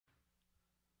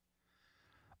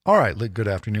All right, good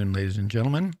afternoon, ladies and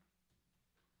gentlemen.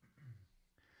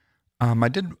 I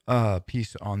did a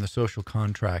piece on the social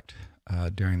contract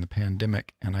during the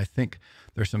pandemic, and I think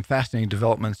there's some fascinating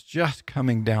developments just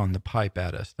coming down the pipe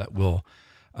at us that will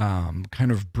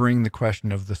kind of bring the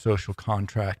question of the social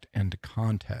contract into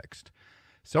context.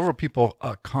 Several people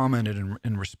commented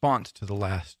in response to the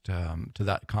last to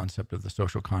that concept of the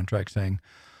social contract, saying,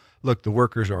 "Look, the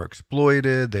workers are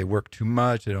exploited. They work too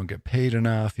much. They don't get paid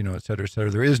enough. Et cetera, et cetera.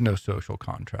 There is no social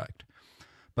contract."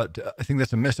 But I think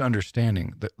that's a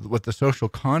misunderstanding. What the social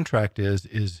contract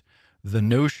is the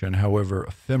notion, however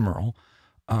ephemeral,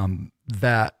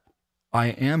 that I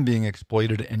am being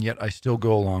exploited, and yet I still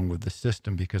go along with the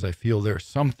system because I feel there's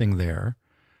something there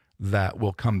that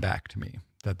will come back to me.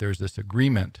 That there's this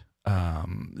agreement.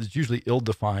 It's usually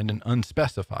ill-defined and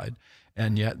unspecified,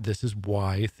 and yet this is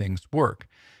why things work.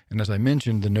 And as I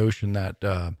mentioned, the notion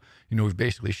that we've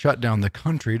basically shut down the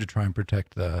country to try and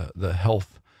protect the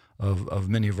health of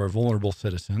many of our vulnerable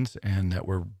citizens, and that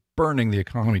we're burning the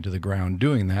economy to the ground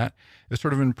doing that, is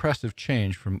sort of an impressive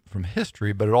change from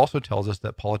history. But it also tells us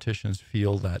that politicians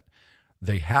feel that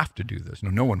they have to do this.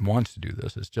 No one wants to do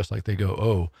this. It's just like they go,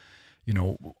 oh,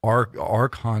 our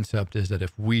concept is that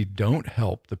if we don't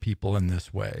help the people in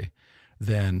this way,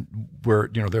 then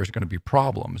there's going to be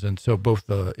problems. And so both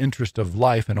the interest of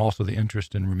life and also the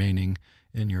interest in remaining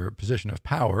in your position of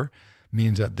power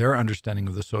means that their understanding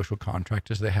of the social contract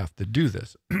is they have to do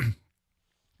this.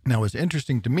 Now, what's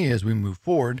interesting to me as we move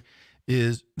forward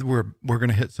is we're going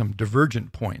to hit some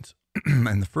divergent points.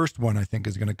 And the first one I think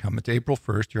is going to come. It's April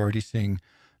 1st. You're already seeing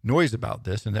noise about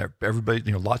this, and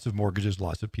everybody, lots of mortgages,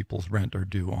 lots of people's rent are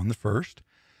due on the 1st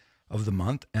of the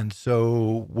month. And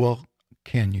so, well,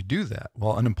 can you do that?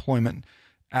 Well, unemployment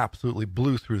absolutely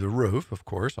blew through the roof, of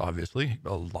course, obviously.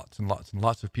 Lots and lots and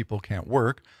lots of people can't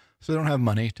work, so they don't have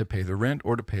money to pay their rent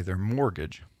or to pay their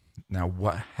mortgage. Now,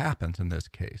 what happens in this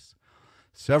case?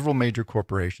 Several major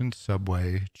corporations,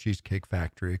 Subway, Cheesecake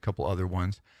Factory, a couple other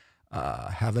ones,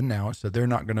 have announced that they're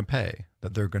not going to pay,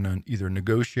 that they're going to either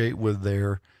negotiate with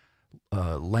their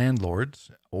landlords,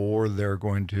 or they're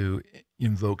going to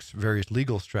invoke various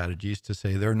legal strategies to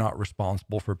say they're not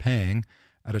responsible for paying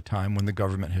at a time when the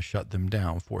government has shut them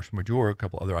down, force majeure, a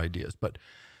couple other ideas. But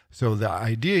so the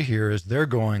idea here is they're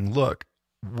going, look,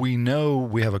 we know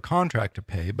we have a contract to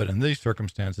pay, but in these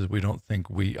circumstances, we don't think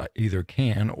we either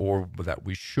can or that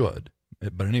we should.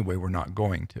 But anyway, we're not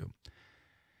going to.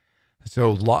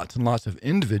 So lots and lots of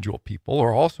individual people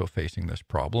are also facing this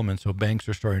problem. And so banks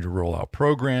are starting to roll out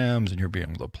programs, and you're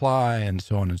being able to apply, and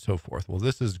so on and so forth. Well,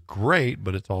 this is great,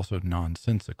 but it's also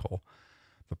nonsensical.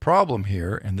 The problem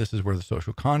here, and this is where the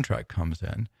social contract comes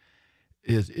in,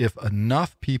 is if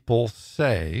enough people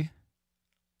say,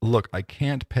 look, I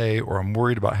can't pay, or I'm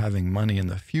worried about having money in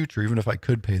the future, even if I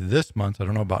could pay this month, I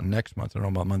don't know about next month, I don't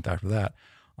know about the month after that,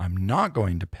 I'm not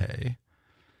going to pay.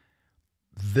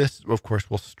 This, of course,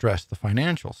 will stress the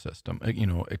financial system,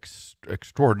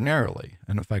 extraordinarily.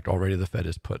 And in fact, already the Fed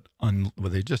has put,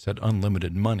 they just said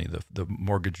unlimited money. The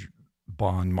mortgage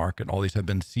bond market, all these have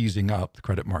been seizing up. The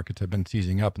credit markets have been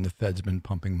seizing up, and the Fed's been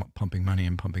pumping money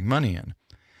in.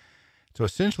 So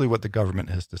essentially what the government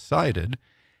has decided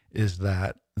is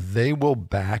that they will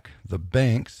back the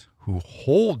banks who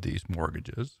hold these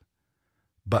mortgages,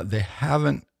 but they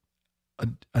haven't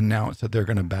announced that they're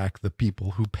going to back the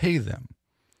people who pay them.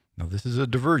 Now, this is a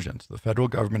divergence. The federal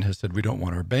government has said we don't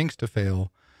want our banks to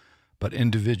fail, but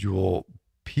individual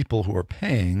people who are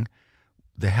paying,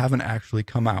 they haven't actually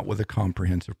come out with a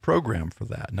comprehensive program for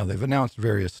that. Now, they've announced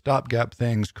various stopgap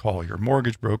things, call your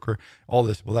mortgage broker, all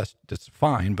this. Well, that's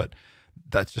fine, but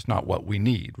that's just not what we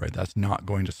need, right? That's not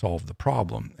going to solve the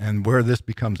problem. And where this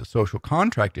becomes a social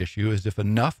contract issue is if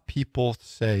enough people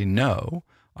say, no,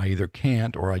 I either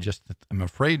can't or I just am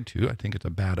afraid to, I think it's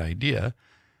a bad idea,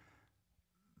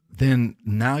 then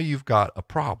now you've got a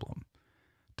problem.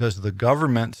 Does the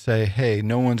government say, hey,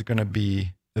 no one's going to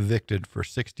be evicted for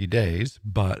 60 days,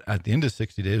 but at the end of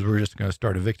 60 days, we're just going to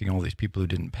start evicting all these people who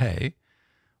didn't pay?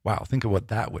 Wow, think of what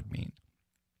that would mean.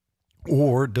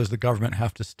 Or does the government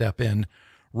have to step in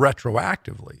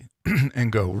retroactively and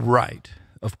go, right,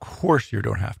 of course you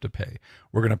don't have to pay.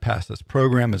 We're going to pass this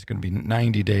program. It's going to be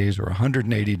 90 days or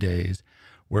 180 days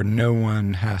where no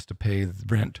one has to pay the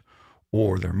rent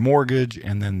or their mortgage,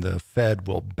 and then the Fed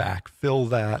will backfill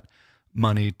that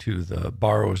money to the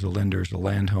borrowers, the lenders, the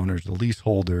landowners, the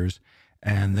leaseholders,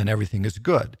 and then everything is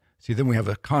good. See, then we have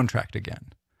a contract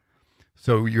again.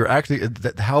 So you're actually,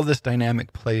 how this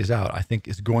dynamic plays out, I think,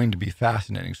 is going to be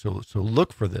fascinating. So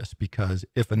look for this, because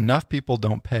if enough people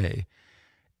don't pay,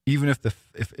 even if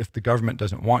the government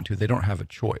doesn't want to, they don't have a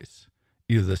choice.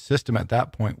 either the system at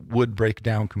that point would break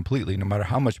down completely, no matter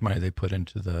how much money they put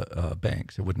into the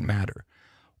banks, it wouldn't matter,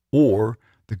 or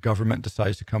the government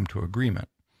decides to come to agreement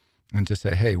and to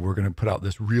say, hey, we're going to put out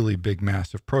this really big,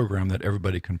 massive program that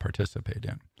everybody can participate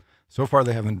in. So far,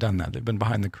 they haven't done that. They've been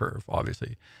behind the curve,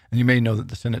 obviously. And you may know that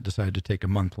the Senate decided to take a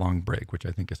month-long break, which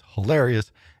I think is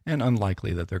hilarious and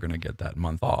unlikely that they're going to get that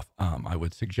month off, I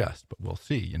would suggest, but we'll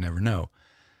see. You never know.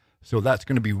 So that's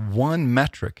going to be one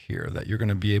metric here that you're going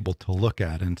to be able to look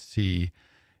at and see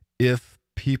if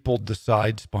people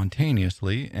decide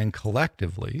spontaneously and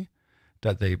collectively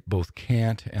that they both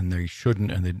can't and they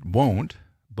shouldn't and they won't,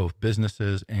 both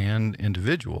businesses and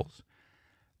individuals,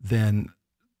 then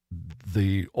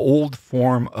the old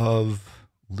form of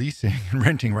leasing and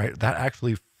renting, right, that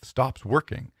actually stops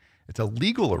working. It's a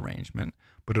legal arrangement,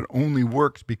 but it only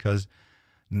works because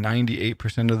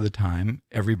 98% of the time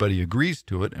everybody agrees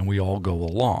to it and we all go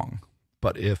along.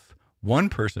 But if one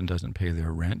person doesn't pay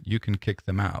their rent, you can kick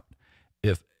them out.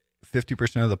 If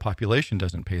 50% of the population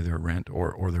doesn't pay their rent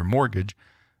or their mortgage,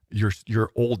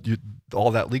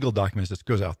 all that legal documents just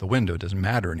goes out the window. It doesn't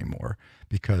matter anymore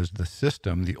because the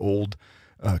system, the old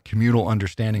communal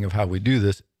understanding of how we do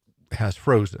this has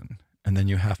frozen, and then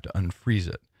you have to unfreeze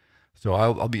it. So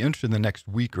I'll be interested in the next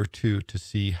week or two to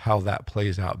see how that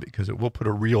plays out, because it will put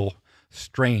a real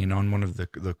strain on one of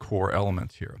the core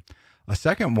elements here. A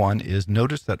second one is,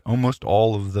 notice that almost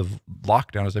all of the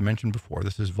lockdown, as I mentioned before,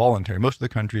 this is voluntary. Most of the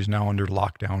country is now under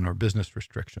lockdown or business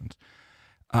restrictions.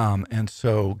 And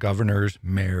so governors,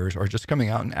 mayors are just coming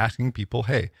out and asking people,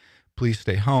 hey, please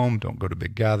stay home, don't go to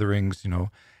big gatherings,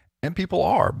 and people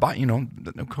are,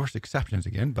 of course, exceptions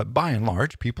again, but by and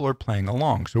large, people are playing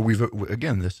along. So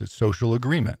again, this is social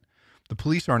agreement. The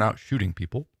police aren't out shooting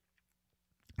people.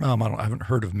 I haven't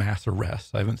heard of mass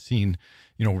arrests. I haven't seen,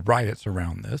 riots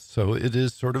around this. So it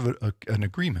is sort of an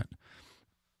agreement.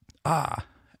 At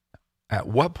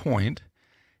what point,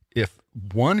 if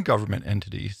one government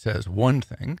entity says one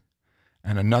thing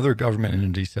and another government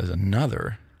entity says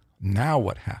another, now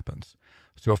what happens?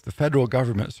 So if the federal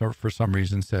government, for some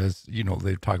reason, says,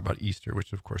 they talk about Easter, which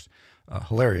is, of course,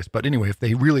 hilarious. But anyway, if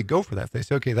they really go for that, if they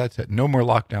say, okay, that's it, no more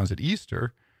lockdowns at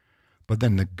Easter, but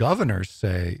then the governors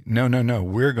say, no,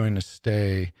 we're going to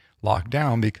stay locked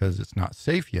down because it's not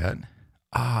safe yet.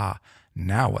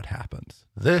 Now what happens?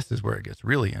 This is where it gets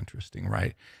really interesting,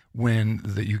 right? When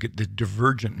you get the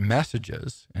divergent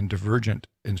messages and divergent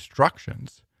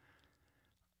instructions,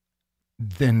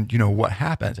 then what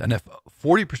happens? And if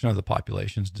 40% of the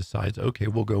population decides, okay,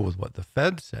 we'll go with what the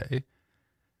feds say,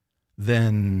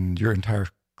 then your entire,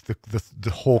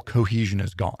 the whole cohesion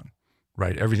is gone,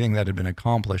 right? Everything that had been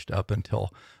accomplished up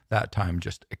until that time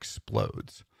just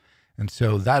explodes. And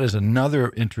so that is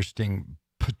another interesting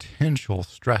potential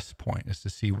stress point, is to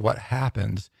see what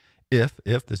happens if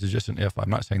this is just an if. I'm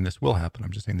not saying this will happen.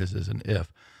 I'm just saying this is an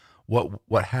if.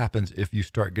 What happens if you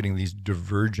start getting these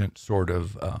divergent sort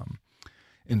of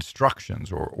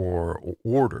instructions or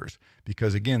orders?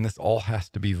 Because again, this all has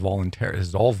to be voluntary. This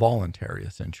is all voluntary,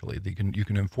 essentially. You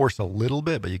can enforce a little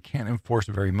bit, but you can't enforce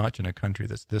very much in a country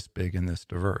that's this big and this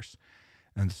diverse.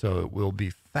 And so it will be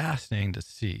fascinating to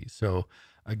see. So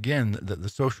again, the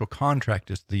social contract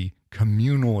is the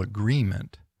communal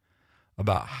agreement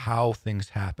about how things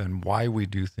happen, why we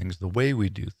do things, the way we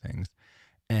do things.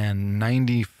 And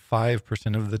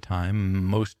 95% of the time,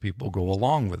 most people go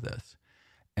along with this.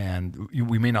 And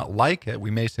we may not like it.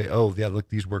 We may say, oh, yeah, look,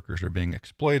 these workers are being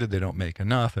exploited. They don't make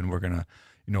enough. And we're going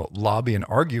to, lobby and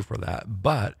argue for that.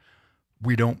 But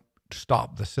we don't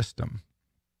stop the system.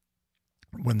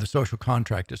 When the social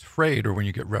contract is frayed, or when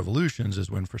you get revolutions, is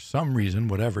when, for some reason,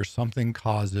 something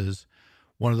causes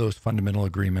one of those fundamental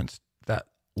agreements that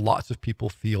lots of people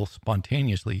feel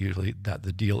spontaneously, usually, that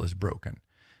the deal is broken.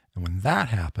 And when that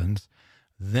happens,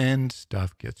 then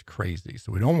stuff gets crazy.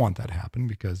 So we don't want that to happen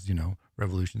because,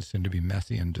 revolutions tend to be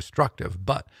messy and destructive.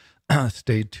 But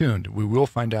stay tuned. We will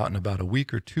find out in about a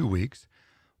week or 2 weeks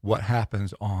what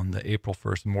happens on the April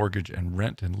 1st mortgage and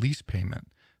rent and lease payment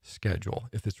schedule.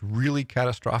 If it's really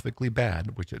catastrophically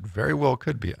bad, which it very well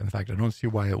could be, in fact, I don't see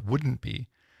why it wouldn't be,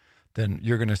 then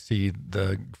you're going to see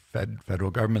the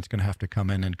federal government's going to have to come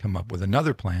in and come up with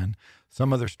another plan,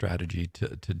 some other strategy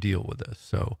to deal with this.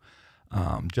 So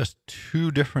just two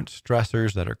different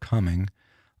stressors that are coming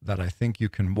that I think you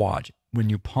can watch when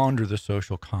you ponder the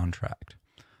social contract.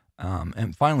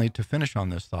 And finally, to finish on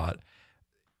this thought,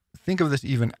 think of this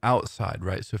even outside,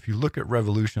 right? So if you look at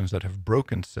revolutions that have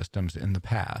broken systems in the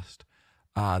past,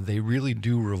 they really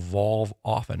do revolve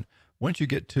often. Once you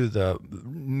get to the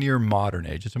near modern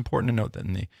age, it's important to note that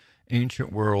in the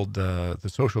ancient world, the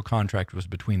social contract was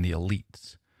between the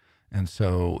elites. And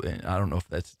so I don't know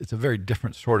if it's a very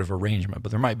different sort of arrangement, but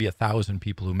there might be 1,000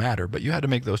 people who matter, but you had to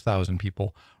make those 1,000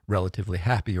 people relatively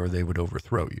happy or they would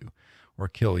overthrow you or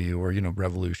kill you or,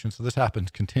 revolution. So this happens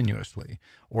continuously.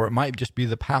 Or it might just be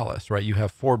the palace, right? You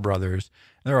have 4 brothers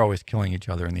and they're always killing each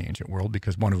other in the ancient world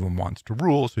because one of them wants to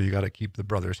rule. So you got to keep the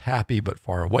brothers happy, but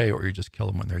far away, or you just kill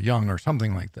them when they're young or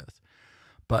something like this.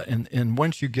 But and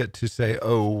once you get to say, I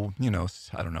don't know,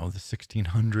 the 1600s,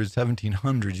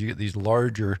 1700s, you get these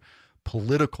larger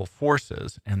political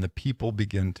forces and the people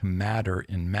begin to matter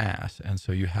in mass. And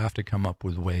so you have to come up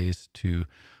with ways to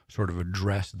sort of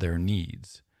address their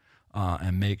needs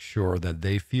and make sure that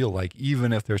they feel like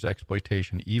even if there's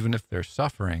exploitation, even if they're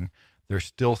suffering, there's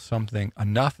still something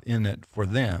enough in it for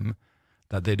them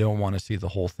that they don't want to see the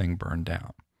whole thing burned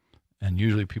down. And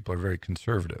usually people are very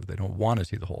conservative. They don't want to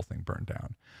see the whole thing burned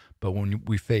down. But when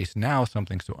we face now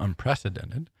something so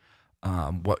unprecedented,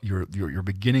 what you're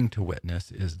beginning to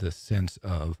witness is this sense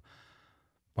of,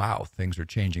 wow, things are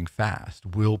changing fast.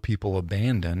 Will people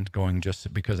abandon going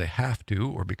just because they have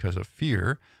to or because of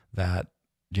fear that,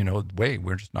 wait,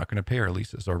 we're just not going to pay our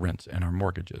leases, our rents, and our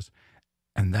mortgages?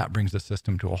 And that brings the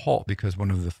system to a halt because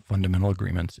one of the fundamental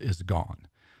agreements is gone.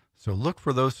 So look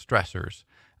for those stressors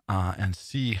and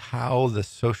see how the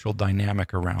social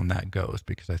dynamic around that goes,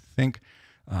 because I think,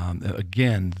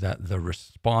 again, that the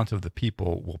response of the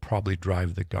people will probably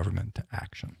drive the government to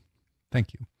action.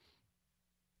 Thank you.